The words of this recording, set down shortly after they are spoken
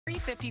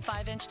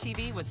55-inch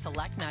TV with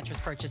select mattress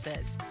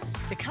purchases.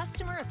 The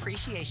Customer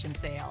Appreciation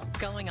Sale,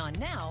 going on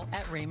now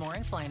at Raymore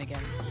and Flanagan.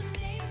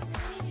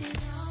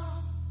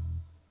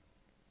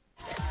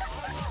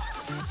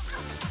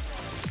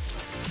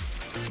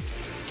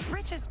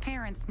 Rich's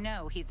parents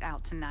know he's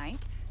out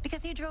tonight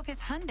because he drove his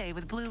Hyundai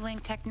with Blue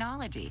Link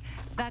technology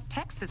that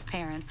texts his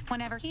parents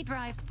whenever he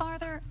drives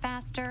farther,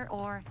 faster,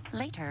 or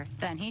later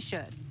than he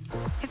should.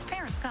 His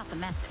parents got the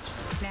message.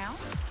 Now,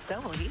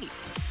 so will he.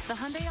 The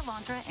Hyundai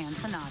Elantra and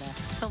Sonata.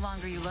 The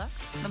longer you look,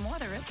 the more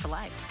there is to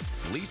like.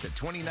 Lease a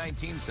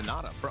 2019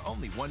 Sonata for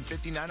only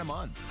 $159 a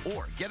month,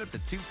 or get up to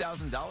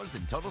 $2,000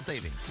 in total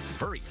savings.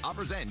 Hurry,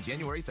 offers end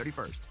January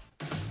 31st.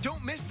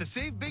 Don't miss the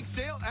Save Big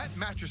sale at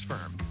Mattress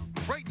Firm.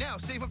 Right now,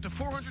 save up to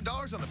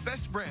 $400 on the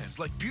best brands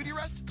like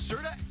Beautyrest,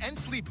 Serta, and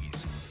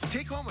Sleepy's.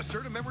 Take home a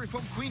Serta Memory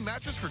Foam Queen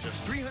mattress for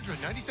just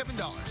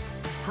 $397.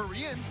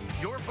 Hurry in,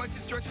 your budget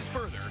stretches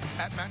further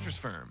at Mattress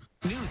Firm.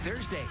 New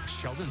Thursday,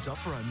 Sheldon's up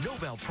for a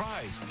Nobel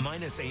Prize,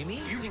 minus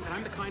Amy. You think that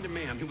I'm the kind of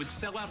man who would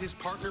sell out his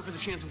partner for the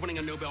chance of winning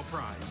a Nobel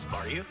Prize?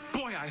 Are you?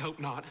 Boy, I hope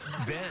not.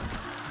 Then,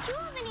 do you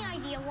have any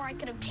idea where I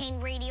could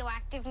obtain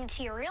radioactive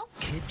material?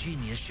 kid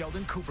genius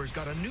Sheldon Cooper's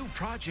got a new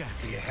project.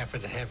 Do you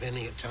happen to have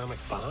any atomic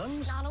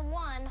bombs? Not a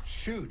one.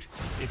 Shoot.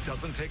 It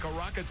doesn't take a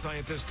rocket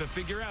scientist to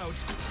figure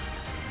out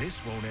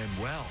this won't end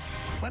well.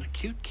 What a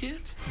cute kid.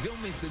 Don't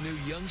miss a new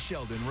Young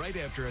Sheldon right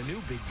after a new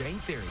Big Bang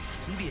Theory,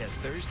 CBS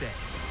Thursday.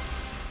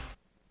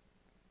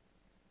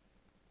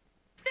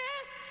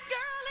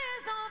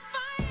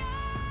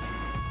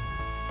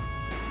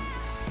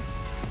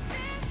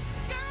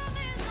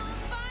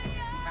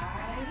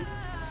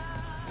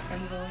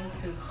 I'm going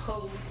to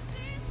host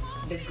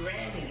the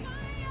Grammys.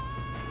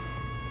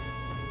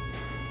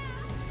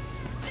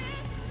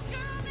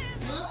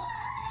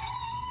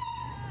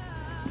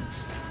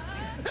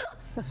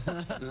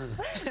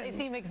 They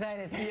seem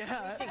excited.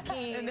 Yeah.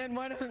 And then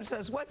one of them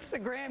says, "What's the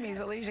Grammys?"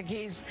 Alicia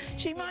Keys.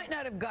 She might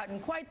not have gotten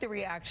quite the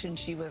reaction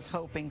she was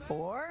hoping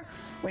for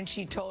when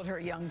she told her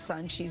young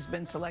son she's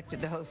been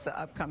selected to host the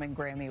upcoming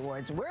Grammy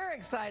Awards. We're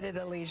excited,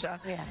 Alicia.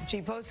 Yeah. She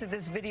posted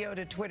this video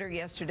to Twitter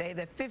yesterday.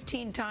 The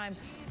 15-time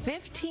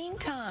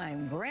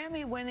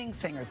Grammy-winning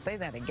singer, say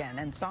that again,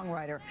 and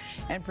songwriter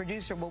and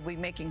producer will be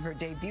making her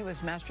debut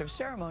as Master of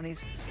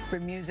Ceremonies for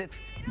music's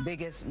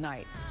biggest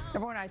night.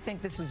 Number one, I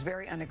think this is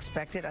very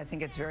unexpected. I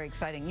think it's very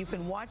exciting. You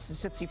can watch the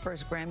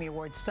 61st Grammy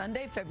Awards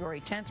Sunday,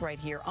 February 10th, right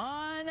here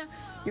on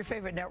your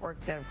favorite network.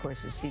 That, of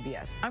course, is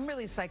CBS. I'm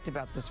really psyched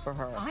about this for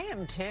her. I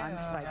am too. I'm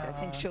psyched. I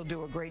think she'll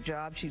do a great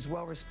job. She's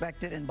well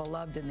respected and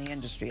beloved in the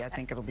industry. I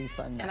think it'll be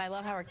fun. And I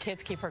love how her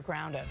kids keep her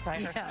grounded,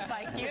 right? Her son's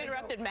like, you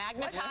interrupted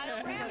magma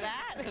tiles for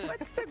that?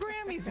 What's the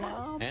Grammys,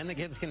 Mom? And the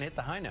kids can hit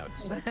the high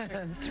notes.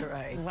 That's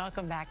right.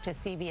 Welcome back to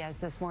CBS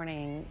This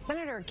Morning.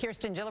 Senator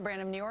Kirsten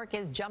Gillibrand of New York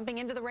is jumping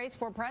into the race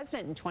for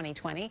president in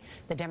 2020.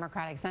 The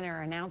Democratic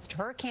senator announced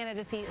her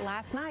candidacy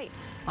last night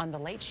on The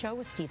Late Show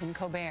with Stephen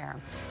Colbert.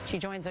 She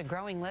joins a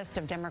growing list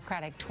of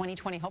Democratic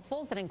 2020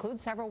 hopefuls that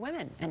includes several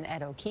women. And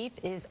Ed O'Keefe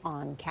is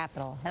on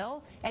Capitol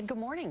Hill. Ed, good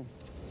morning.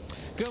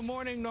 Good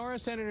morning, Nora.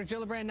 Senator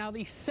Gillibrand, now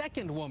the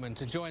second woman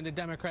to join the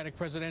Democratic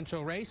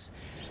presidential race.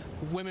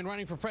 Women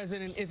running for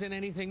president isn't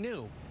anything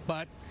new,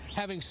 but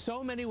having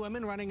so many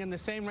women running in the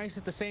same race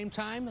at the same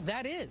time,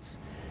 that is.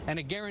 And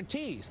it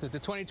guarantees that the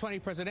 2020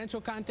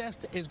 presidential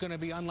contest is going to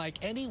be unlike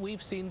any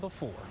we've seen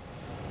before.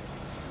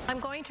 I'm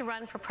going to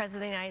run for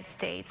president of the United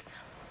States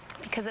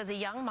because as a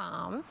young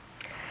mom,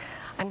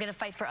 I'm going to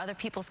fight for other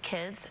people's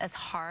kids as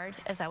hard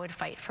as I would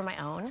fight for my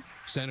own.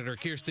 Senator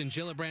Kirsten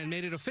Gillibrand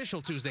made it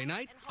official Tuesday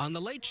night on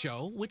The Late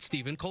Show with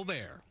Stephen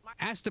Colbert.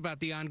 Asked about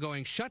the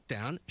ongoing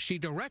shutdown, she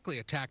directly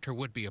attacked her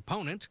would-be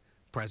opponent,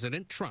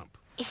 President Trump.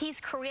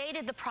 He's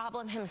created the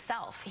problem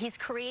himself. He's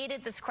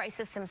created this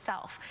crisis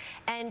himself.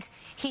 And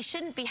he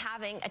shouldn't be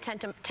having a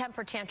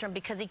temper tantrum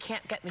because he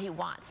can't get what he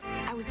wants.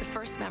 I was the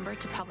first member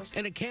to publish.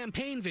 In a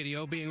campaign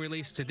video being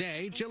released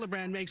today,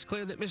 Gillibrand makes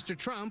clear that Mr.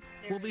 Trump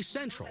will be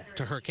central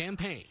to her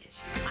campaign.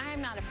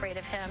 I'm not afraid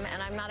of him,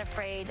 and I'm not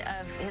afraid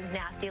of his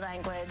nasty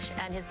language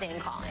and his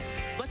name-calling.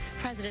 What this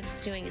president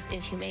is doing is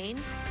inhumane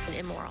and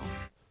immoral.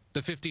 The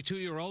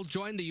 52-year-old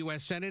joined the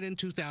U.S. Senate in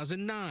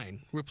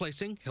 2009,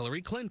 replacing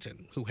Hillary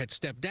Clinton, who had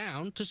stepped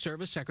down to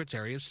serve as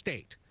Secretary of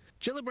State.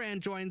 Gillibrand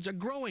joins a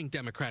growing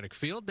Democratic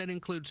field that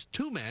includes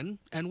 2 men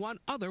and 1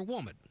 other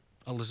woman,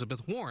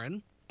 Elizabeth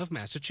Warren of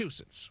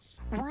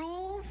Massachusetts.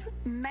 Rules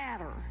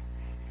matter.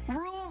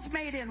 Rules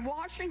made in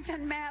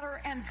Washington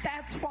matter, and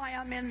that's why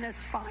I'm in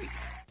this fight.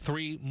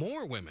 3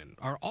 more women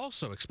are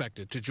also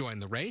expected to join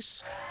the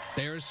race.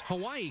 There's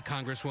Hawaii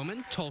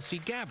Congresswoman Tulsi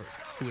Gabbard,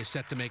 who is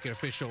set to make it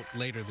official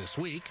later this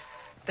week.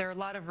 There are a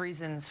lot of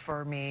reasons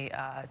for me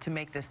to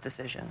make this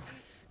decision.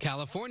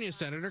 California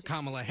Senator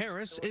Kamala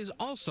Harris is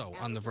also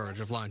on the verge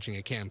of launching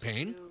a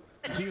campaign.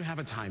 Do you have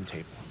a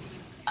timetable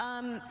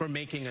for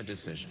making a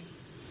decision?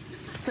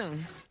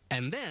 Soon.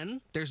 And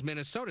then there's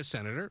Minnesota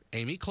Senator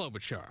Amy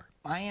Klobuchar.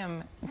 I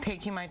am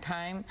taking my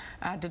time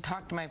to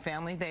talk to my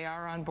family. They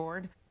are on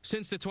board.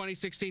 Since the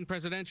 2016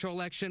 presidential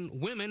election,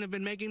 women have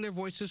been making their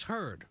voices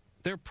heard.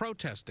 They're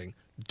protesting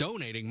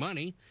donating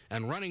money,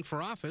 and running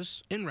for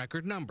office in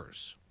record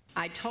numbers.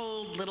 I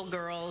told little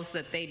girls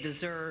that they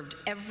deserved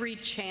every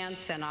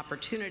chance and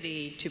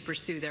opportunity to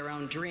pursue their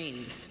own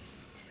dreams.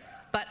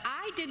 But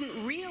I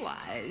didn't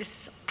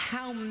realize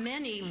how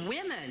many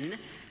women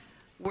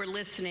were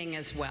listening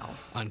as well.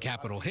 On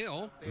Capitol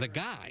Hill, the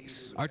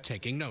guys are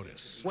taking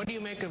notice. What do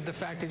you make of the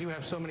fact that you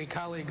have so many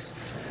colleagues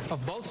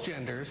of both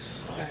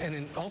genders,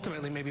 and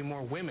ultimately maybe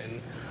more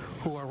women,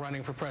 who are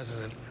running for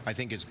president? I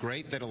think it's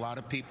great that a lot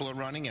of people are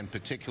running, and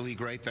particularly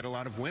great that a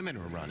lot of women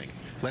are running.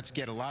 Let's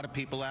get a lot of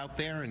people out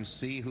there and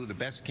see who the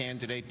best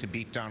candidate to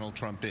beat Donald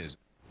Trump is.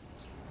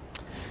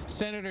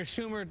 Senator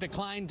Schumer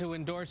declined to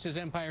endorse his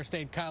Empire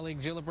State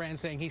colleague Gillibrand,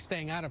 saying he's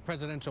staying out of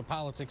presidential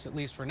politics, at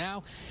least for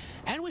now.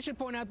 And we should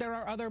point out there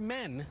are other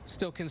men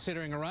still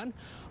considering a run.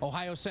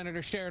 Ohio Senator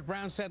Sherrod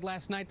Brown said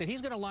last night that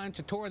he's going to launch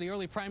a tour of the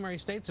early primary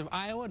states of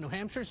Iowa, New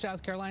Hampshire,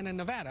 South Carolina, and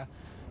Nevada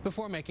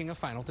before making a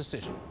final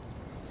decision.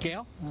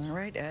 Gail? All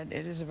right, Ed,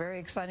 it is a very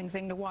exciting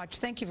thing to watch.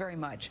 Thank you very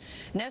much.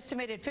 An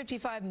estimated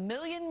 55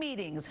 million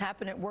meetings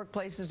happen at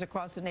workplaces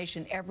across the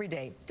nation every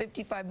day.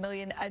 55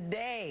 million a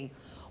day.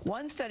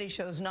 One study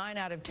shows 9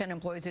 out of 10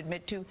 employees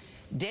admit to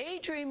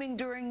daydreaming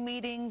during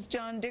meetings.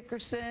 John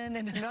Dickerson,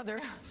 in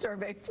another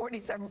survey,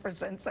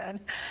 47% said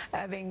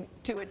having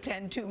to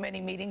attend too many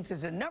meetings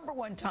is a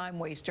 #1 time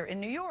waster. In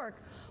New York,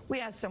 we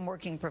asked some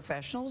working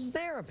professionals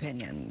their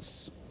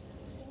opinions.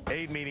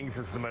 8 meetings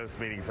is the most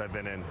meetings I've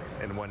been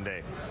in one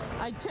day.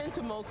 I tend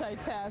to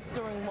multitask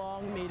during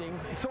long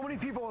meetings. So many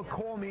people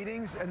call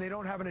meetings and they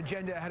don't have an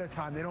agenda ahead of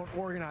time. They don't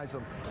organize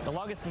them. The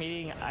longest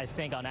meeting, I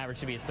think, on average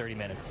should be 30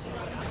 minutes.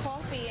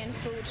 Coffee and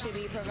food should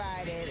be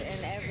provided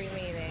in every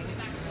meeting.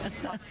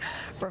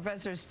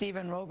 Professor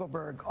Stephen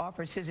Rogelberg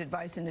offers his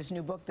advice in his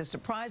new book, The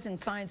Surprising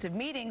Science of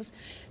Meetings,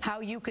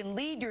 How You Can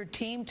Lead Your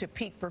Team to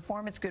Peak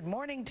Performance. Good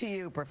morning to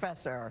you,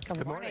 Professor.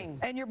 Good morning.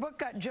 And your book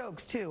got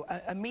jokes, too.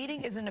 A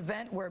meeting is an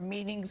event where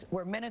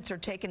minutes are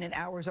taken and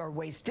hours are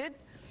wasted.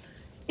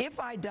 If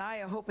I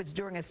die, I hope it's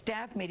during a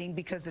staff meeting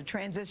because the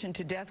transition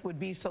to death would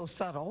be so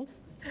subtle.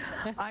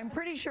 I'm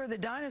pretty sure the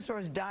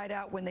dinosaurs died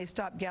out when they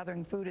stopped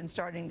gathering food and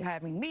started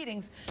having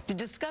meetings to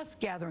discuss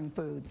gathering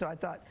food. So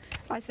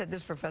I said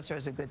this professor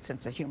has a good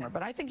sense of humor,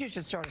 but I think you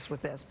should start us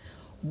with this.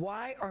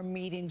 Why are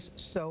meetings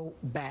so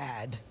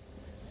bad?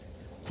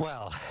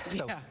 Well,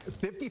 so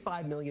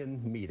 55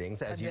 million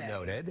meetings, as you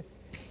noted.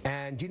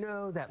 And do you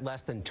know that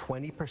less than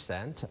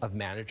 20% of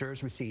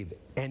managers receive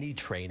any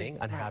training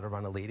on how to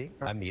run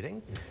a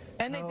meeting?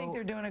 And they think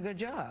they're doing a good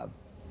job.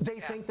 They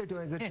think they're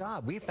doing a good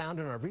job. We found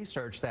in our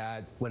research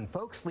that when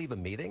folks leave a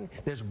meeting,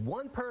 there's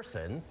one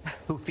person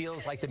who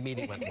feels like the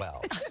meeting went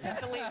well.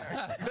 The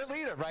leader. The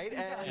leader, right?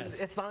 And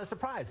it's not a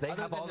surprise. They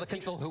have all the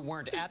people who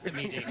weren't at the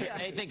meeting.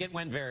 They think it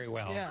went very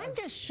well. I'm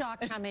just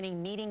shocked how many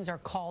meetings are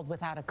called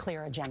without a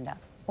clear agenda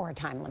or a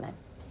time limit.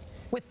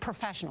 With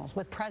professionals,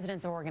 with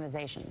presidents of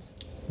organizations.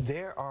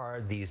 There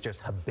are these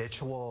just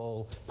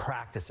habitual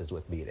practices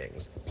with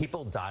meetings.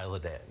 People dial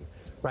it in,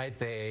 right?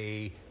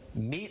 They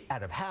meet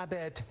out of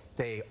habit.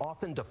 They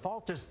often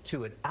default just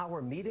to an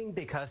hour meeting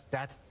because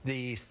that's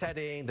the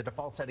setting, the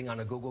default setting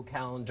on a Google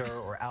Calendar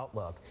or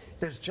Outlook.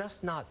 There's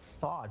just not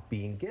thought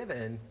being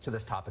given to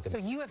this topic. So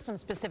you have some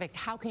specific,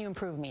 how can you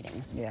improve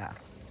meetings?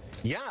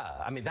 Yeah,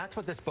 I mean, that's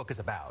what this book is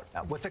about.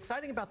 What's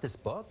exciting about this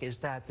book is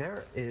that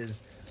there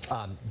is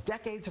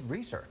decades of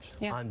research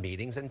on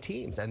meetings and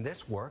teams, and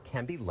this work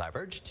can be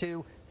leveraged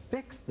to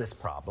fix this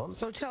problem.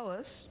 So tell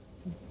us.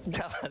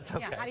 Tell us,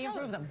 okay. Yeah, how do you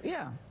improve them?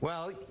 Yeah.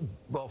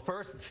 Well,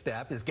 first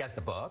step is get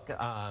the book,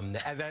 and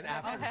then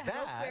after that...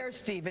 No fair,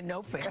 Stephen,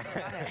 no fair.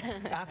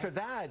 After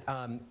that,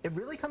 it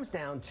really comes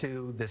down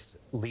to this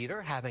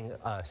leader having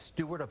a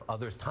steward of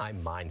others'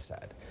 time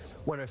mindset.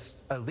 When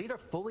a leader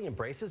fully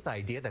embraces the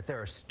idea that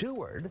they're a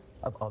steward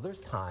of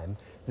others' time,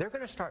 they're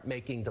going to start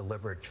making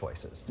deliberate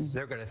choices.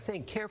 They're going to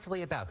think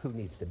carefully about who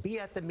needs to be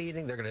at the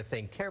meeting. They're going to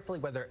think carefully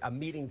whether a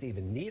meeting's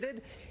even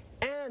needed.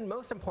 And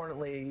most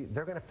importantly,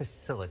 they're going to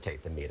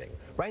facilitate the meeting,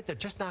 right? They're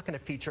just not going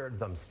to feature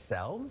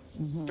themselves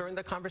during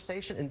the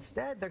conversation.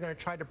 Instead, they're going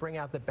to try to bring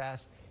out the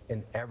best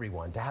in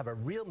everyone, to have a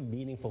real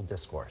meaningful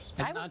discourse.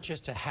 And not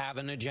just to have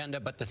an agenda,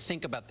 but to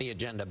think about the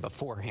agenda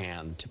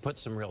beforehand, to put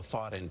some real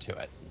thought into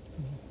it.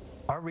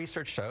 Our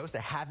research shows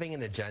that having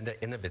an agenda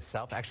in of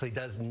itself actually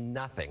does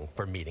nothing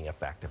for meeting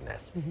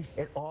effectiveness.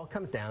 It all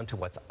comes down to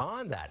what's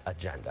on that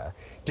agenda.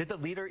 Did the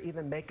leader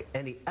even make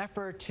any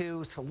effort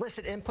to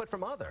solicit input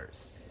from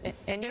others?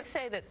 And you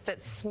say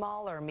that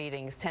smaller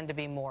meetings tend to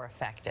be more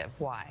effective.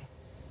 Why?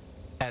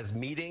 As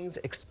meetings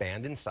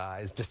expand in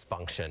size,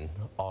 dysfunction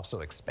also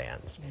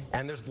expands.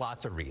 And there's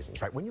lots of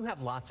reasons, right? When you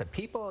have lots of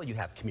people, you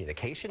have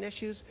communication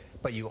issues,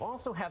 but you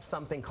also have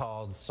something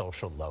called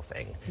social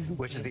loafing,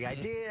 which is the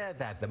idea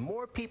that the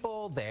more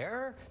people that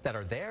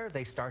are there,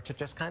 they start to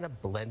just kind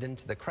of blend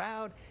into the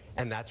crowd,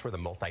 and that's where the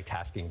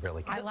multitasking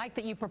really comes. I like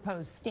that you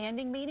propose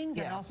standing meetings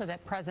and also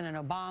that President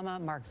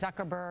Obama, Mark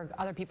Zuckerberg,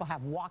 other people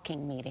have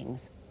walking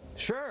meetings.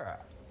 Sure.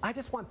 I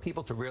just want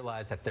people to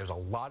realize that there's a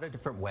lot of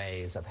different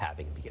ways of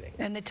having meetings.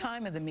 And the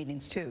time of the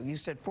meetings, too. You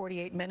said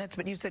 48 minutes,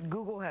 but you said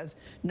Google has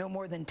no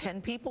more than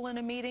 10 people in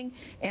a meeting.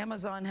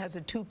 Amazon has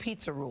a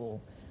 2-pizza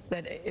rule.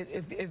 That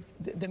if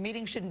the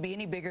meeting shouldn't be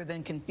any bigger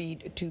than can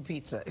feed 2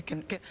 pizza.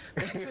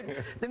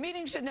 The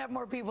meeting shouldn't have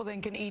more people than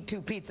can eat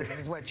 2 pizzas,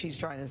 is what she's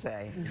trying to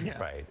say. Yeah.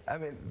 Right. I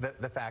mean,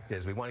 the fact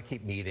is we want to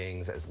keep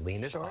meetings as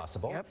lean as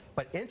possible. Yep.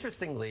 But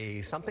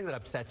interestingly, something that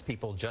upsets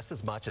people just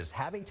as much as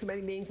having too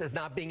many meetings is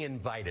not being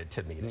invited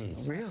to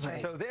meetings. Really?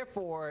 So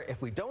therefore,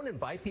 if we don't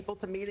invite people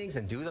to meetings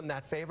and do them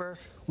that favor,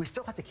 we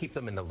still have to keep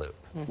them in the loop.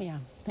 Yeah.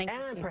 Thank you,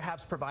 and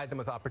perhaps provide them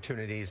with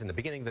opportunities in the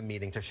beginning of the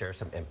meeting to share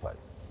some input.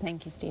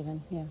 Thank you,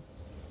 Stephen. Yeah.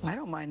 I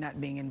don't mind not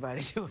being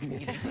invited to a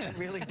meeting. I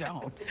really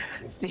don't.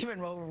 Stephen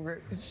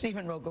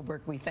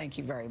Rogelberg, we thank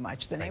you very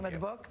much. The name of the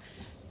book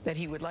that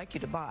he would like you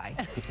to buy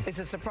is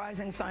A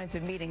Surprising Science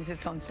of Meetings.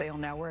 It's on sale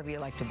now wherever you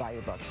like to buy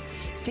your books.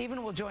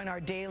 Stephen will join our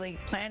daily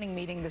planning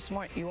meeting this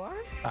morning. You are?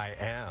 I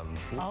am.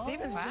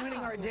 Stephen's joining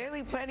our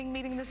daily planning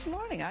meeting this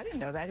morning. I didn't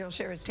know that. He'll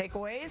share his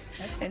takeaways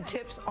and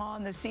tips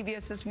on the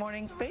CBS This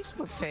Morning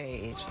Facebook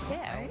page.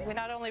 Yeah, right? We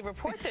not only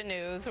report the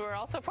news, we're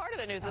also part of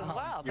the news as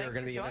well. You're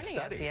going to be in a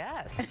study.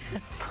 Yes.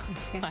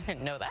 I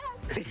didn't know that.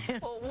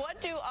 Well,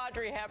 what do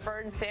Audrey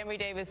Hepburn, Sammy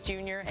Davis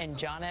Jr., and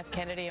John F.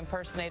 Kennedy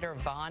impersonator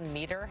Von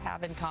Meter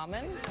have in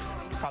common?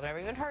 Probably never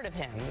even heard of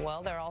him.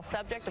 Well, they're all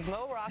subject of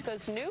Mo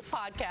Rocco's new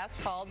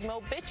podcast called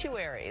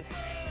Mobituaries.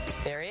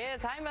 There he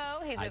is. Hi,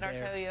 Mo. He's in our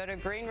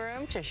Toyota green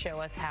room to show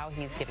us how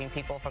he's giving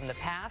people from the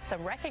past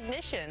some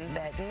recognition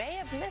that may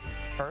have missed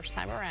first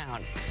time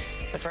around.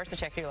 But first, to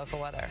check your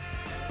local weather.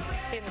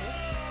 See you in the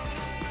news.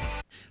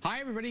 Hi,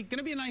 everybody. Going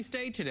to be a nice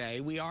day today.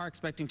 We are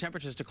expecting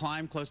temperatures to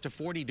climb close to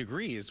 40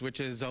 degrees,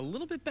 which is a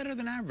little bit better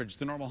than average.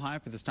 The normal high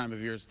for this time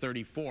of year is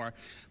 34.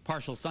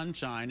 Partial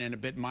sunshine and a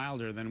bit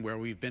milder than where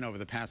we've been over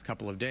the past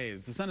couple of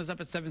days. The sun is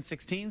up at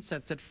 7:16,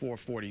 sets at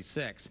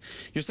 4:46.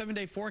 Your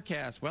 7-day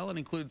forecast, well, it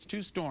includes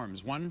 2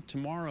 storms. One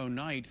tomorrow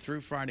night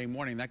through Friday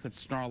morning. That could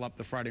snarl up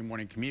the Friday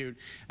morning commute.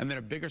 And then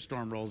a bigger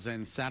storm rolls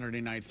in Saturday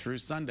night through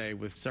Sunday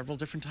with several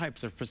different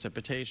types of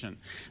precipitation.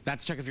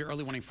 That's a check of your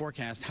early morning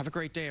forecast. Have a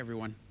great day,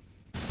 everyone.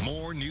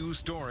 More news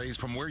stories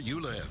from where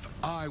you live.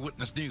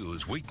 Eyewitness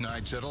News,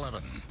 weeknights at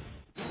 11.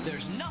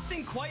 There's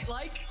nothing quite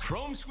like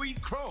Chrome Suite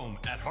Chrome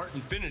at Hart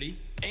Infinity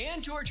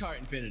and George Hart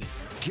Infinity.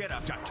 Get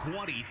up to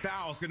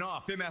 $20,000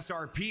 off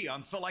MSRP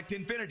on select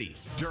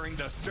Infinities during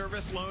the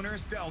Service Loaner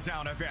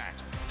Sell-Down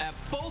event at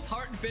both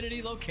Hart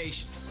Infinity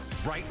locations.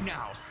 Right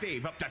now,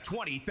 save up to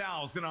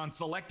 $20,000 on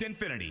select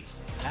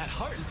Infinities at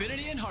Hart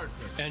Infinity in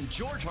Hartford and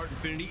George Hart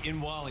Infinity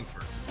in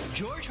Wallingford.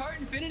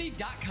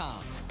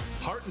 GeorgeHartInfinity.com.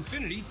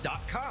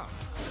 HartInfinity.com.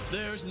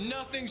 There's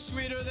nothing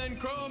sweeter than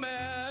Chrome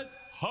at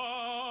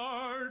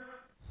Hart.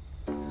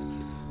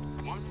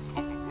 One of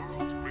the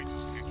world's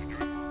greatest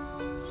engineering.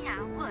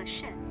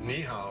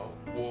 你好，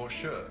我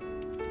是。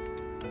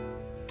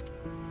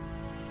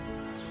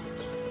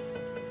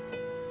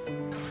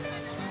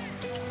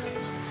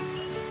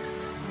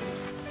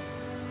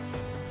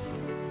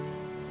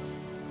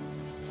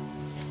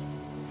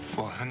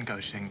我很高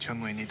兴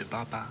成为你的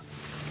爸爸。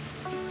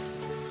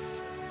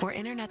 For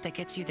internet that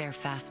gets you there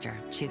faster,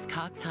 choose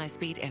Cox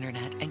High-Speed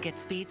Internet and get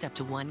speeds up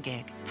to 1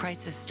 gig.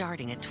 Prices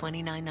starting at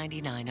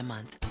 $29.99 a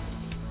month.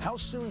 How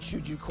soon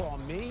should you call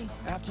me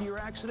after your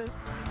accident?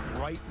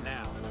 Right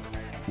now.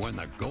 When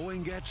the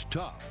going gets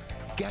tough,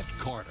 get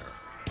Carter.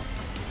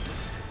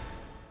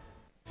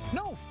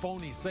 No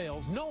phony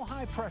sales, no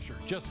high pressure,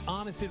 just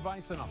honest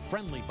advice and a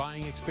friendly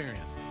buying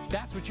experience.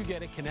 That's what you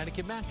get at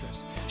Connecticut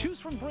Mattress.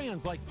 Choose from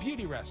brands like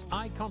Beauty Rest,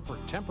 Eye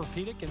Comfort,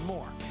 Tempur-Pedic, and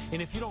more. And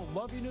if you don't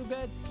love your new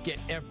bed, get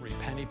every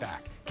penny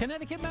back.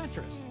 Connecticut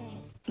Mattress.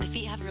 The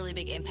feet have a really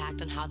big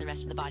impact on how the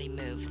rest of the body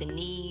moves. The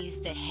knees,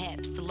 the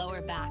hips, the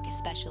lower back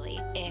especially.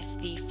 If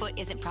the foot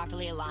isn't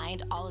properly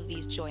aligned, all of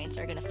these joints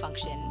are going to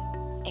function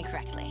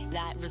incorrectly.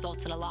 That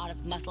results in a lot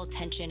of muscle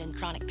tension and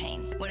chronic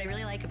pain. What I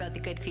really like about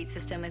the Good Feet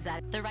system is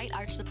that the right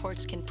arch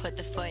supports can put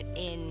the foot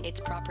in its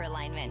proper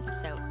alignment.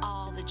 So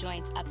all the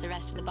joints up the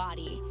rest of the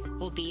body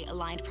will be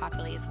aligned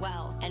properly as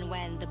well. And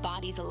when the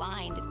body's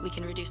aligned, we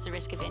can reduce the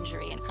risk of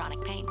injury and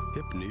chronic pain.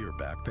 Hip, knee, or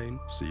back pain?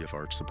 See if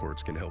arch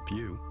supports can help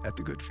you at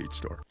the Good Feet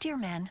store. Dear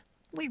men,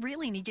 we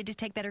really need you to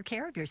take better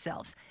care of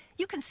yourselves.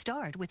 You can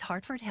start with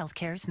Hartford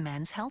Healthcare's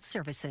Men's Health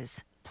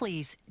Services.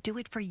 Please do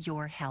it for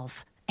your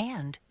health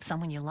and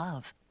someone you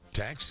love.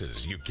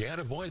 Taxes, you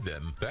can't avoid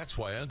them. That's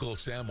why Uncle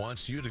Sam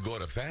wants you to go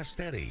to Fast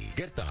Eddie.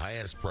 Get the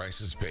highest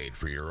prices paid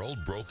for your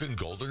old broken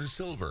gold and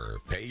silver.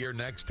 Pay your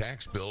next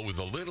tax bill with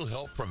a little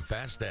help from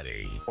Fast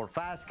Eddie. For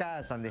fast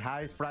cash and the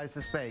highest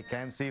prices paid,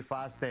 come see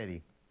Fast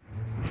Eddie.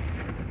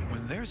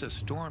 When there's a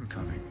storm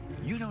coming,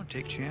 you don't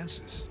take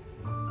chances.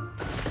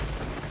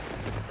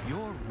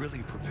 You're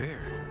really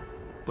prepared.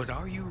 But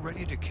are you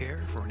ready to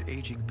care for an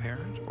aging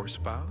parent or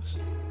spouse?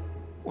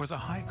 Or the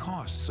high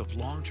costs of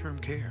long-term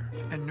care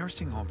and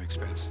nursing home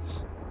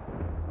expenses?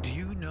 Do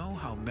you know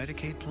how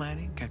Medicaid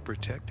planning can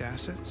protect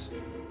assets?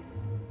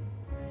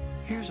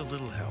 Here's a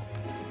little help.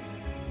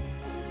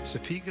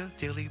 Sapega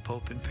Daily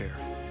Pope and Parrot.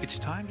 It's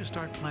time to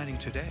start planning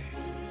today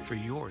for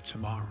your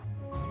tomorrow.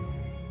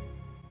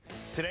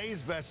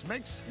 Today's best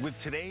mix with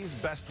today's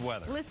best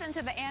weather. Listen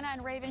to the Anna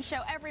and Raven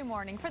show every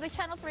morning for the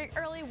Channel 3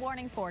 early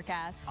warning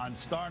forecast. On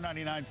Star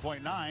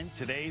 99.9,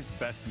 today's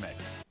best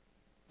mix.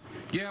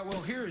 Yeah,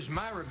 well, here's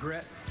my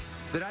regret,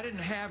 that I didn't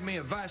have me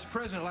a vice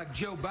president like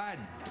Joe Biden.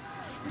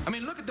 I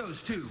mean, look at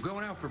those two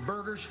going out for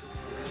burgers.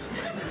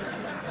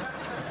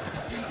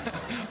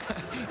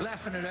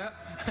 Laughing it up.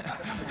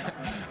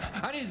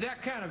 I need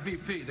that kind of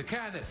VP, the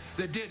kind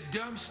that did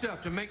dumb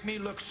stuff to make me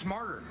look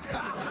smarter. You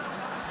know?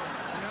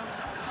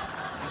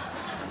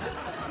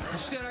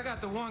 Instead, I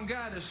got the one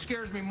guy that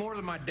scares me more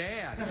than my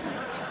dad.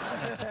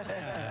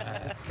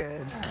 That's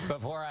good.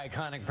 Before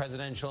iconic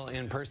presidential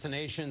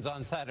impersonations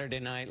on Saturday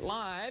Night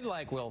Live,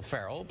 like Will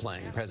Ferrell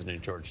playing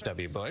President George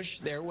W. Bush,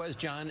 there was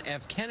John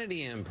F.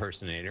 Kennedy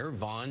impersonator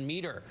Vaughn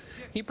Meader.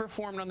 He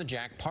performed on the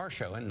Jack Paar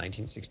Show in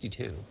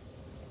 1962.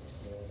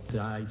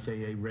 I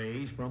say a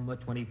raise from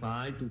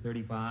 25 to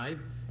 35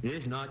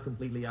 is not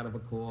completely out of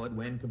accord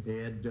when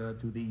compared to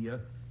the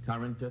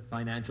current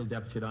financial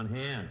deficit on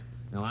hand.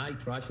 Now, I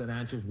trust that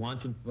answers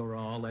once and for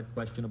all that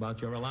question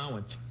about your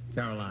allowance,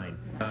 Caroline.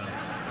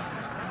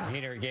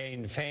 Meader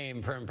gained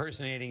fame for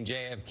impersonating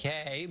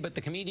JFK, but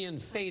the comedian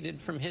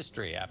faded from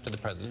history after the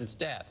president's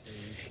death.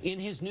 In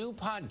his new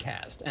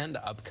podcast and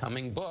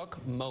upcoming book,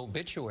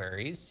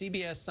 Mobituaries,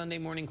 CBS Sunday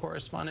morning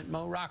correspondent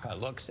Mo Rocca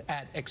looks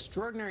at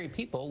extraordinary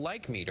people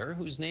like Meader,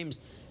 whose names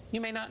you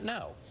may not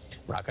know.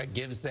 Rocca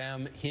gives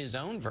them his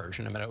own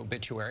version of an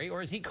obituary, or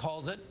as he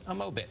calls it, a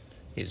mobit.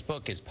 His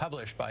book is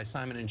published by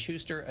Simon &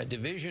 Schuster, a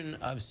division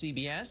of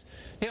CBS.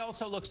 He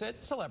also looks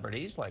at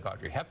celebrities like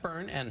Audrey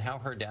Hepburn and how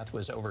her death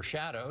was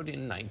overshadowed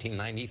in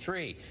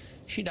 1993.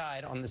 She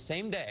died on the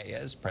same day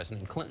as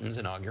President Clinton's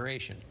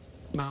inauguration.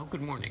 Mo,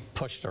 good morning.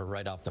 Pushed her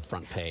right off the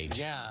front page.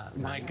 Yeah,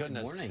 my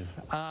goodness. Good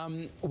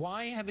morning.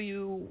 Why have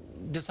you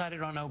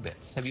decided on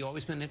obits? Have you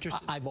always been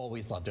interested? I've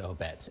always loved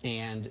obits.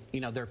 And,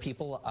 you know, there are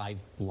people I've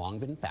long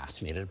been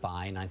fascinated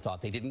by, and I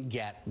thought they didn't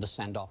get the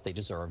send-off they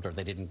deserved, or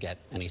they didn't get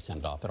any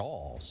send-off at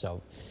all.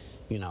 So,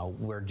 you know,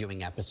 we're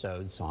doing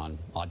episodes on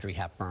Audrey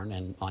Hepburn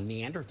and on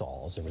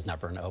Neanderthals. There was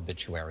never an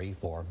obituary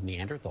for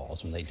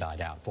Neanderthals when they died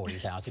out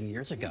 40,000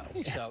 years ago.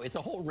 So it's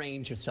a whole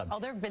range of subjects.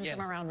 Oh, there have been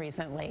some around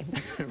recently.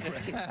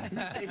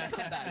 They've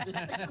come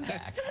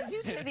back. As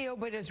you say, the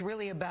obit is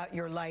really about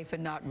your life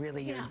and not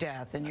really your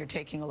death, and you're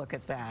taking a look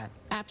at that.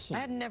 Absolutely.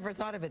 I had never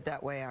thought of it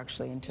that way,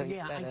 actually, until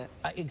you said it.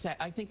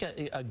 Exactly. I think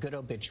a good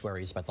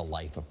obituary is about the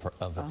life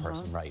of a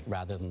person, right,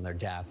 rather than their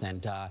death.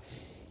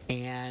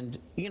 And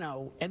you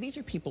know, and these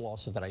are people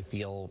also that I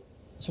feel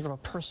sort of a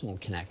personal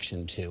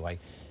connection to.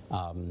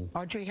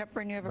 Audrey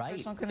Hepburn, you have a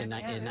personal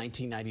connection? In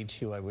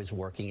 1992, I was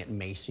working at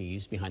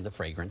Macy's behind the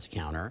fragrance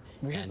counter.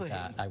 Really?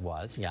 And I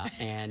was, yeah.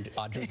 And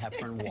Audrey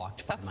Hepburn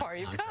walked by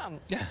my counter.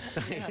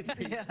 How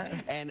far you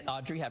come. And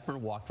Audrey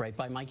Hepburn walked right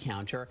by my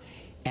counter.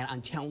 And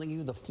I'm telling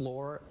you, the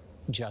floor,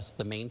 just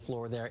the main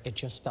floor there, it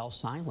just fell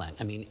silent.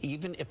 I mean,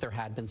 even if there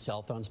had been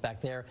cell phones back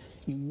there,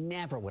 you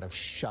never would have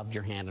shoved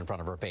your hand in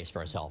front of her face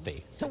for a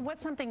selfie. So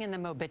what's something in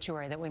the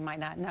obituary that we might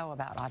not know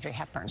about Audrey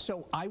Hepburn?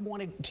 So I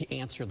wanted to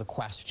answer the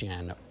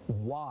question,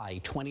 why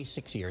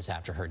 26 years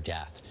after her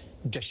death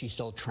does she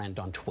still trend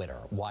on Twitter?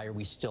 Why are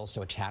we still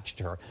so attached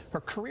to her?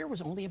 Her career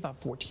was only about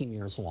 14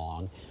 years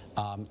long.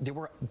 There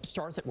were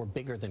stars that were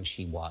bigger than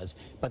she was,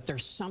 but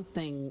there's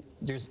something,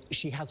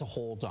 she has a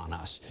hold on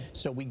us.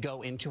 So we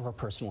go into her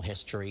personal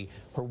history,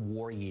 her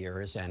war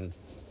years, and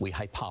we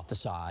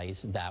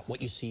hypothesize that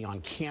what you see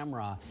on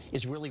camera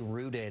is really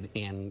rooted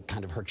in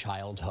kind of her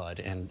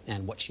childhood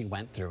and what she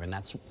went through, and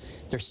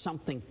there's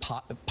something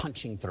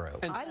punching through.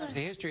 And there's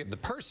the history of the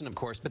person, of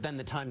course, but then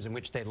the times in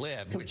which they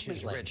lived, which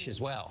is rich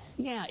as well.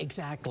 Yeah,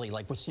 exactly.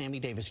 Like with Sammy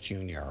Davis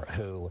Jr.,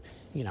 who,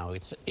 you know,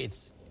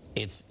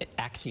 it's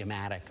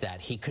axiomatic that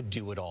he could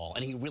do it all,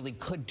 and he really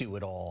could do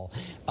it all.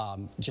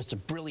 Just a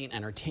brilliant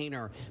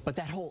entertainer, but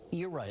that whole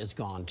era is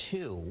gone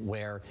too,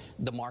 where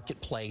the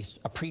marketplace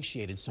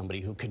appreciated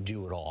somebody who could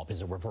do it all because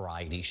there were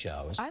variety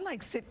shows. I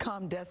like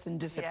sitcom deaths and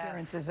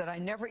disappearances that I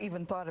never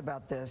even thought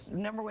about this.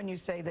 Remember when you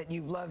say that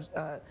you've loved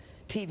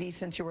TV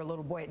since you were a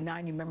little boy? At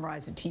 9, you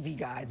memorized the TV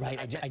guides.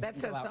 Right, that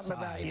says something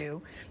about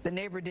you. The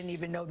neighbor didn't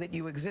even know that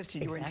you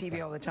existed. You were in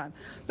TV all the time.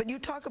 But you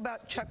talk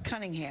about Chuck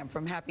Cunningham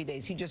from Happy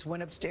Days. He just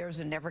went upstairs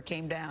and never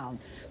came down.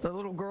 The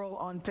little girl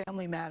on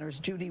Family Matters,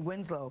 Judy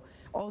Winslow,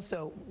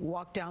 also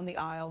walked down the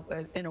aisle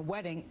in a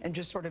wedding and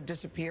just sort of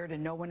disappeared,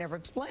 and no one ever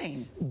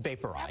explained.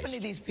 Vaporized. What happened to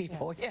these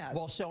people? Yes.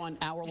 Well, so on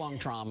hour-long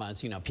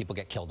dramas, you know, people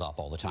get killed off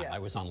all the time. Yes. I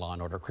was on Law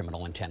 & Order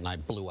Criminal Intent, and I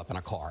blew up in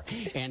a car.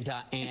 And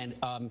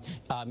on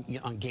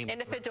Game of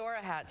In a fedora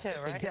hat, too,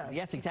 right? Exactly.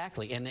 Yes,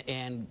 exactly.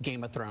 And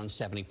Game of Thrones,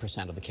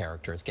 70% of the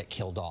characters get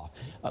killed off.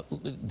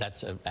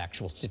 That's an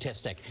actual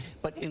statistic.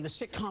 But in the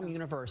sitcom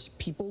universe,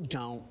 people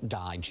don't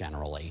die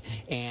generally.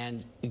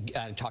 And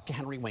I talked to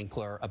Henry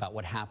Winkler about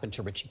what happened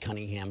to Richie Cunningham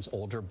Cunningham's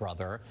older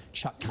brother,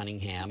 Chuck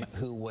Cunningham,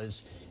 who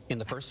was in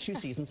the first 2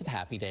 seasons of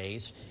Happy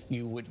Days.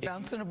 You would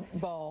bouncing a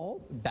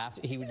ball.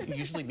 He would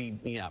usually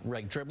be,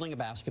 like dribbling a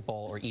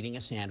basketball or eating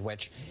a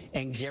sandwich.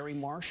 And Gary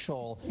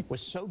Marshall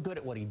was so good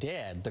at what he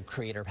did, the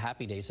creator of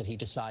Happy Days, that he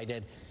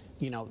decided,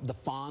 the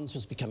Fonz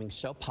was becoming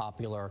so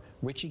popular.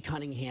 Richie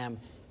Cunningham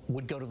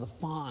would go to the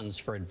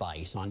Fonz for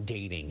advice on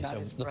dating.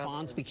 So the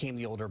Fonz became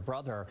the older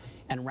brother,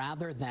 and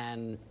rather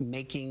than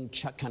making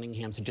Chuck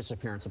Cunningham's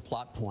disappearance a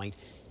plot point,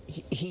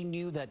 he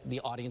knew that the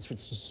audience would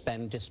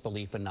suspend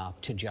disbelief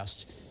enough to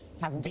just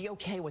be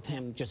okay with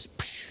him just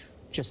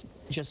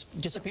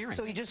disappearing.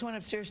 So he just went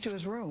upstairs to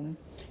his room.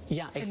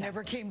 Yeah, exactly. And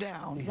never came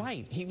down.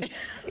 Right.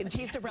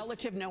 He's the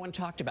relative no one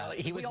talked about.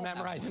 He was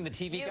memorizing the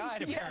TV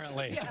Guide,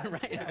 apparently. Yes.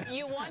 Right.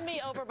 You won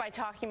me over by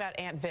talking about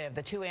Aunt Viv,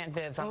 the 2 Aunt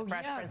Vivs on the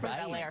Fresh Prince of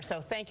Bel-Air.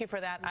 So thank you for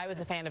that. I was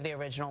a fan of the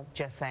original,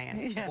 just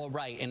saying. Well,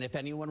 right. And if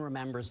anyone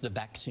remembers the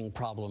vexing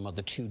problem of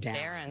the 2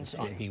 Darrens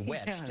on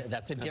Bewitched,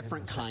 that's a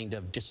different kind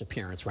of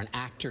disappearance where an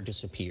actor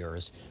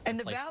disappears. And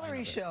the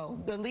Valerie show,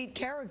 the lead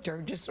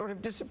character just sort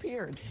of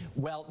disappeared.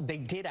 Well, they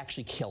did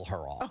actually kill her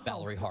off,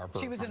 Valerie Harper.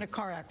 She was in a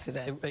car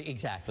accident.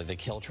 Exactly. They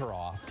killed her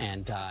off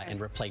and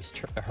replaced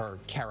her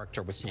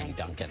character with Sandy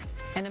Duncan.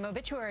 And the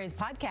Mobituaries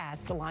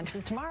podcast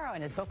launches tomorrow,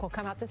 and his book will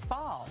come out this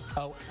fall.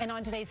 Oh. And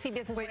on today's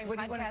CBS Morning what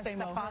do you want to podcast, say,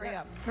 Mo? Hurry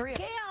up. Hurry up.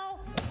 Gail!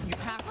 You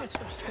have to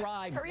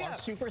subscribe. Hurry Our up.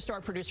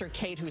 superstar producer,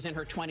 Kate, who's in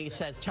her 20s,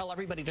 says, tell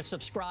everybody to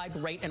subscribe,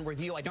 rate, and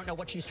review. I don't know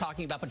what she's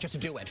talking about, but just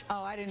do it.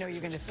 Oh, I didn't know you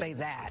were going to say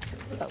that.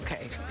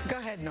 Okay. Go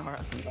ahead,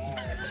 Nora.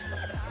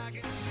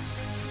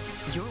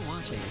 You're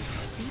watching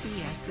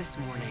CBS This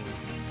Morning.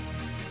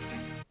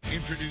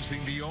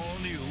 Introducing the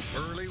all-new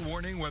Early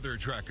Warning Weather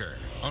Tracker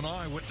on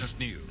Eyewitness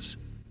News.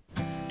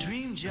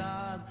 Dream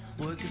job,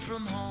 working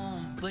from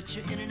home, but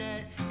your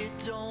internet, it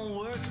don't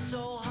work so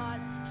hot.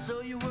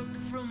 So you're working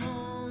from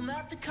home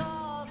at the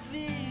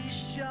coffee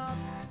shop.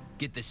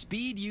 Get the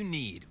speed you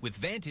need with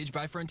Vantage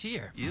by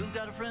Frontier. You've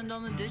got a friend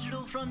on the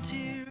digital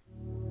frontier.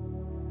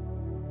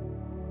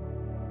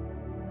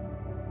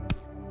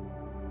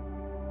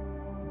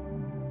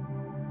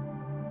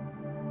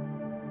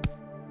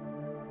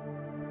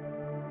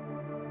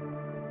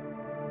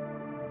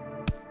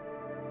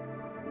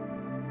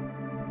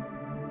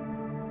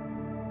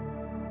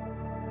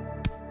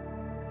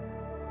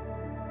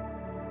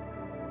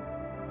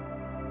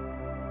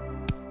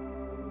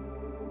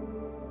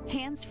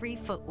 Hands-free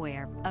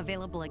footwear,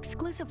 available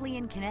exclusively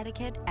in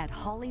Connecticut at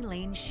Holly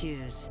Lane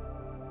Shoes.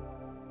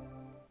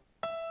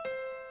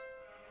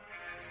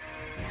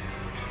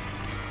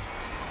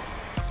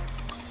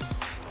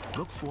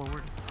 Look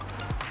forward,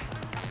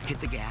 hit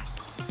the gas,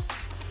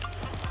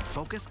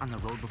 focus on the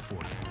road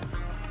before you.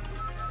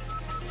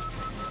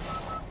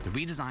 The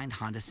redesigned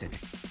Honda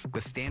Civic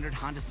with standard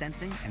Honda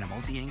sensing and a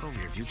multi-angle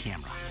rear view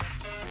camera.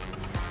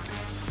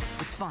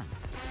 It's fun,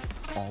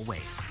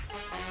 always.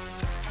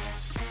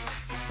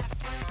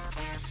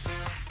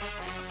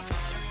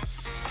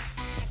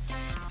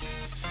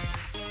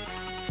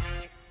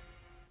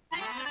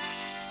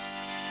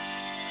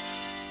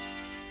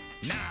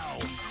 Now,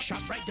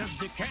 ShopRite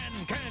does it can,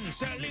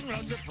 selling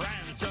loads of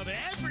brands of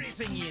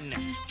everything in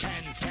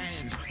cans.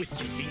 With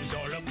savings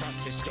all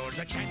across the stores,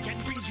 a can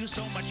brings you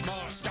so much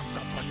more. Stock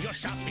up on your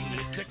shopping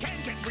list, a can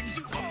brings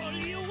you all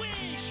you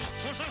wish.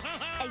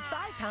 A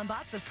 5-pound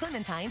box of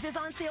Clementines is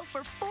on sale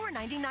for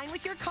 $4.99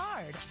 with your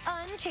card.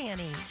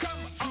 Uncanny. Come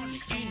on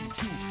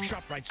into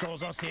ShopRite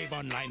stores or save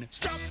online.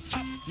 Stock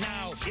up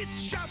now.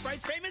 It's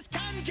ShopRite's famous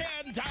can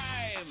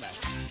time.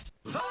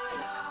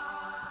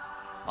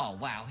 Oh,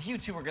 wow. You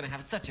two are going to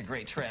have such a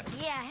great trip.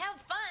 Yeah,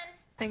 have fun.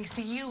 Thanks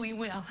to you, we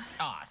will.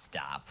 Aw,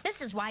 stop. This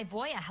is why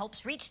Voya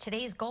helps reach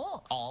today's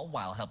goals. All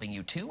while helping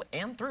you to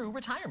and through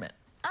retirement.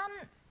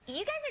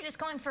 You guys are just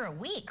going for a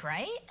week,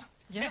 right?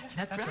 Yeah,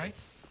 that's right.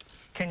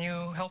 Can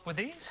you help with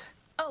these?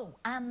 Oh,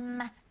 we're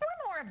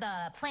more of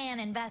the plan,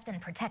 invest,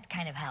 and protect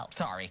kind of help.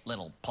 Sorry,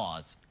 little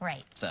pause.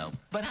 Right. So,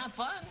 but have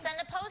fun. Send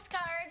a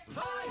postcard.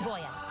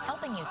 Voya,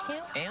 helping you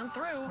to and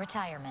through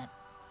retirement.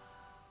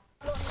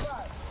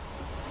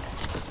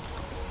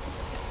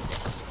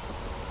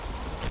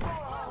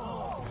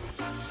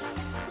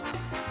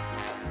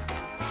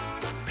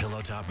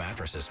 Pillow top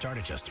mattresses start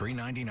at just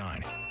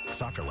 $3.99.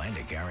 Softer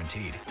landing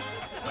guaranteed.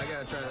 I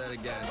gotta try that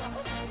again.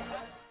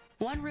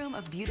 One room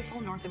of beautiful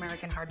North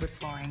American hardwood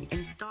flooring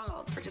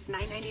installed for just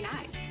 $9.99.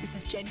 This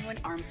is genuine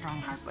Armstrong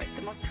hardwood,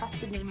 the most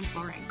trusted name in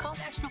flooring. Call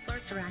National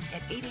Floors Direct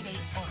at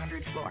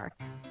 888-400-FLOOR.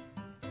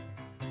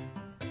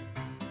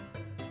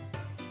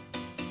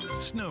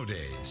 Snow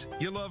days.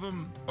 You love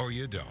them or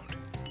you don't.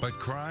 But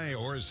cry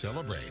or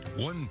celebrate,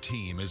 one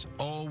team is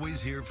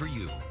always here for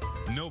you.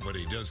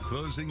 Nobody does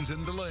closings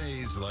and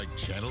delays like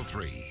Channel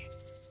 3.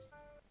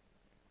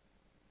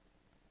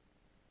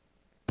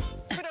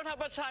 We don't have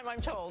much time, I'm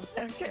told.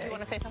 Okay. Do you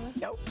want to say something?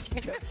 Nope.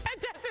 That's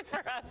it for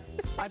us.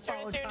 I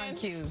follow time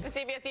cues. The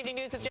CBS Evening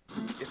News is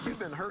If you've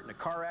been hurt in a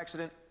car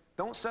accident,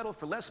 don't settle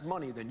for less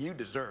money than you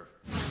deserve.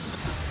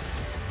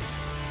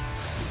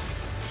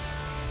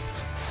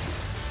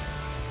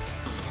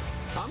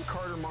 I'm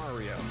Carter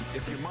Mario.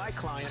 If you're my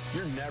client,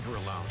 you're never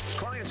alone.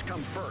 Clients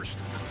come first.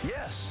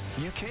 Yes,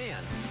 you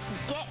can.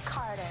 Get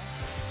Carter.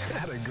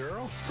 Atta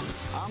girl.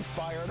 I'm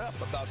fired up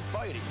about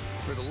fighting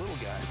for the little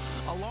guy.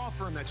 A law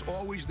firm that's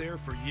always there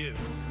for you.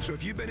 So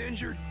if you've been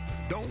injured,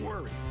 don't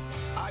worry.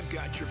 I've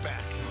got your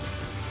back.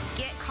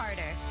 Get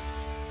Carter.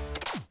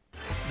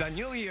 The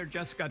new year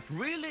just got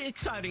really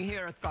exciting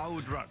here at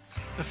Kaud Rugs.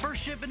 The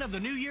first shipment of the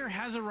new year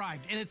has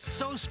arrived, and it's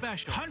so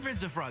special.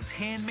 Hundreds of rugs,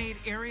 handmade,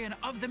 area, and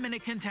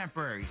of-the-minute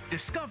contemporaries.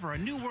 Discover a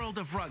new world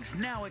of rugs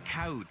now at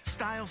Kaud.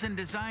 Styles and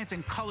designs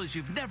and colors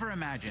you've never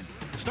imagined.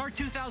 Start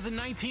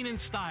 2019 in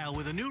style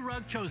with a new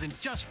rug chosen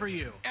just for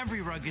you.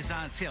 Every rug is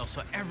on sale,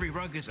 so every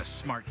rug is a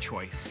smart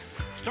choice.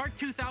 Start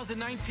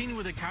 2019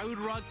 with a Kaud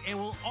rug, and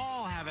we'll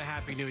all have a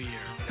happy new year.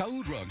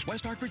 Kaud Rugs,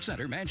 West Hartford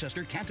Center,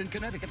 Manchester, Canton,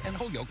 Connecticut, and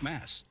Holyoke,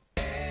 Mass.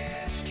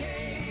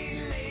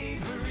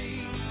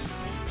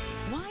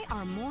 Why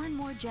are more and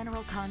more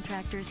general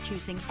contractors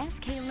choosing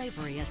SK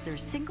Lavery as their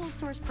single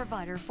source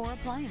provider for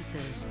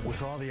appliances?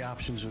 With all the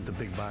options of the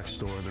big box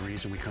store, the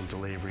reason we come to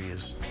Lavery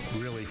is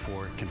really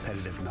for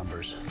competitive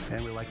numbers.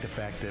 And we like the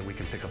fact that we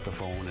can pick up the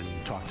phone and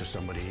talk to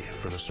somebody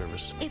for the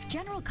service. If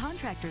general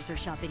contractors are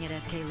shopping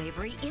at SK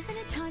Lavery, isn't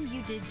it time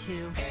you did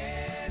too?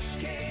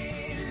 SK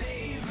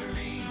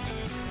Lavery,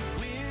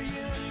 we're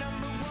your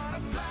 #1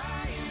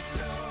 appliance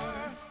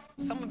store.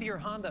 Some of you are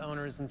Honda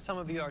owners and some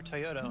of you are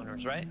Toyota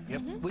owners, right?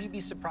 Yep. Would you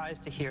be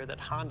surprised to hear that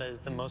Honda is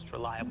the most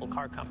reliable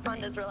car company?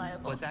 Honda's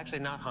reliable. Well, it's actually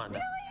not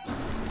Honda.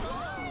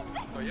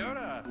 Really?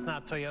 Toyota. It's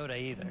not Toyota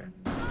either.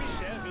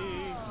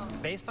 Chevy.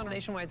 Based on a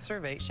nationwide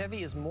survey,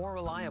 Chevy is more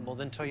reliable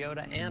than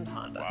Toyota and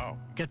Honda. Wow.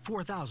 Get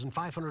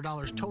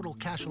 $4,500 total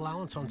cash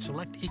allowance on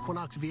select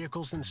Equinox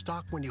vehicles in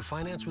stock when you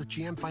finance with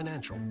GM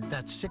Financial.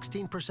 That's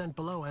 16%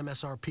 below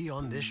MSRP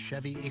on this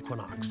Chevy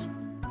Equinox.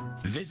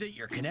 Visit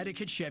your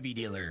Connecticut Chevy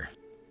dealer.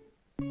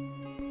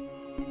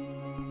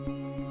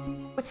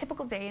 A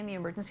typical day in the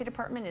emergency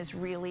department is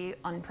really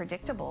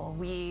unpredictable.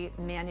 We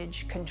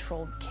manage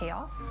controlled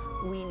chaos.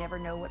 We never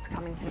know what's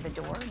coming through the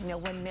door. No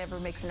one ever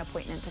makes an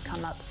appointment to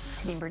come up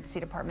to the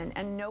emergency department,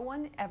 and no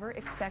one ever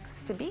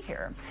expects to be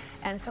here.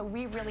 And so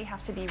we really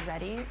have to be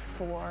ready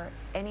for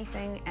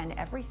anything and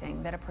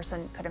everything that a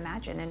person could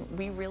imagine. And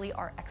we really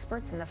are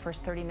experts in the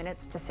first 30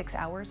 minutes to 6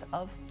 hours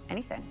of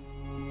anything.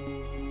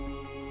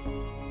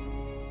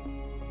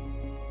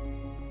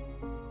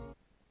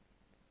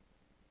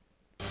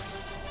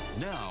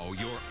 Now,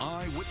 your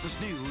Eyewitness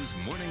News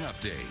morning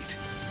update.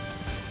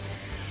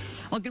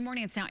 Well, good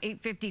morning. It's now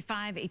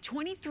 8:55. A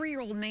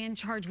 23-year-old man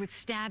charged with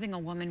stabbing a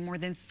woman more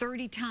than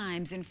 30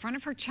 times in front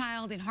of her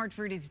child in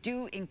Hartford is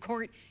due in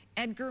court.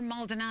 Edgar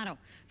Maldonado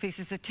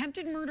faces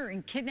attempted murder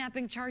and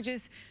kidnapping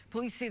charges.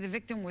 Police say the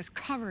victim was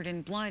covered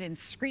in blood and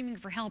screaming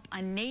for help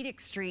on Natick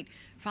Street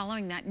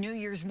following that New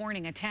Year's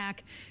morning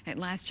attack. At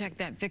last check,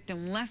 that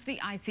victim left the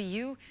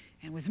ICU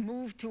and was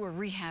moved to a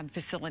rehab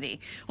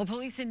facility. Well,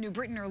 police in New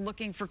Britain are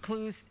looking for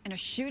clues in a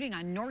shooting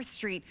on North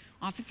Street.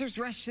 Officers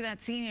rushed to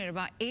that scene at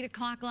about 8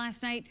 o'clock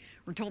last night.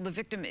 We're told the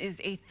victim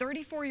is a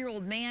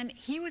 34-year-old man.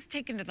 He was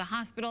taken to the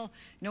hospital.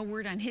 No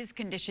word on his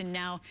condition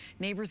now.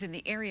 Neighbors in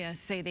the area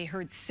say they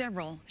heard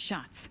several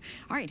shots.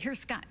 All right, here's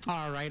Scott.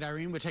 All right,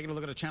 Irene, we're taking a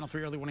look at a Channel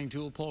 3 early warning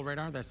dual pole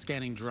radar that's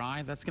scanning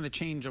dry. That's going to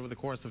change over the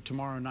course of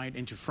tomorrow night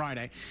into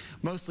Friday.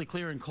 Mostly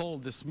clear and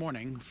cold this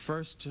morning.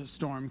 First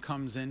storm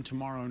comes in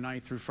tomorrow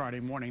night through Friday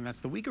morning.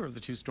 That's the weaker of the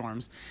two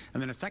storms.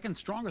 And then a second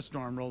stronger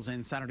storm rolls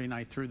in Saturday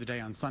night through the day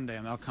on Sunday,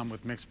 and they'll come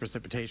with mixed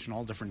precipitation,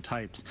 all different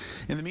types.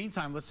 In the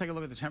meantime, let's take a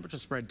look at the temperature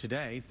spread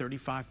today.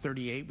 35,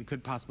 38. We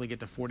could possibly get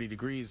to 40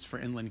 degrees for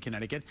inland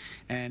Connecticut,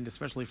 and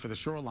especially for the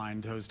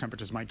shoreline, those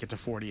temperatures might get to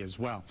 40 as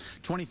well.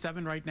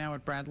 27 right now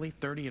at Bradley,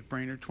 30 at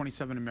Brainerd,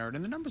 27 in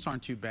Meriden. The numbers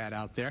aren't too bad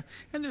out there,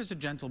 and there's a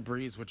gentle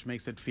breeze which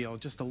makes it feel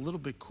just a little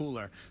bit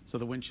cooler, so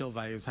the wind chill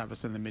values have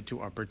us in the mid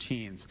to upper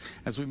teens.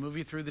 As we move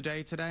you through the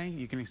day today,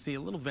 you can see a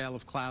little veil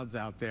of clouds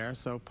out there,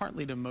 so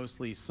partly to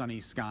mostly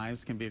sunny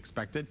skies can be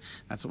expected.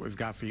 That's what we've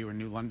got for you in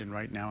New London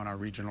right now on our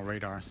regional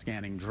radar,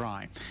 scanning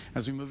dry.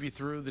 As we move you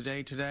through the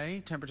day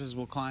today, temperatures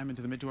will climb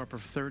into the mid to upper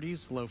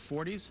 30s, low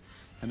 40s.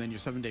 And then your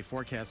 7-day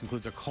forecast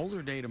includes a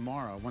colder day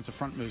tomorrow. Once a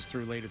front moves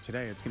through later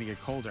today, it's going to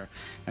get colder.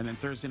 And then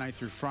Thursday night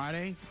through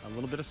Friday, a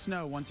little bit of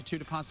snow, 1 to 2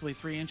 to possibly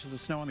 3 inches of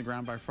snow on the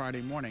ground by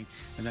Friday morning.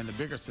 And then the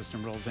bigger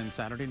system rolls in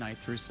Saturday night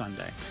through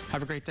Sunday.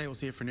 Have a great day. We'll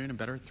see you for noon and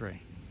better at 3.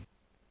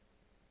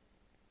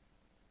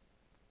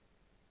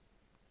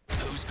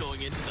 Who's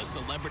going into the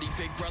celebrity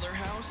Big Brother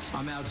house?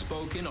 I'm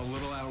outspoken, a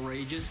little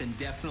outrageous, and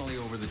definitely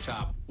over the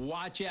top.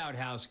 Watch out,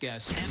 house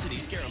guests. Anthony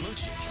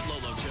Scaramucci,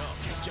 Lolo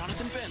Jones,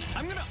 Jonathan Bennett.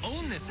 I'm going to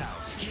own this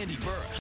house. Candy Burris.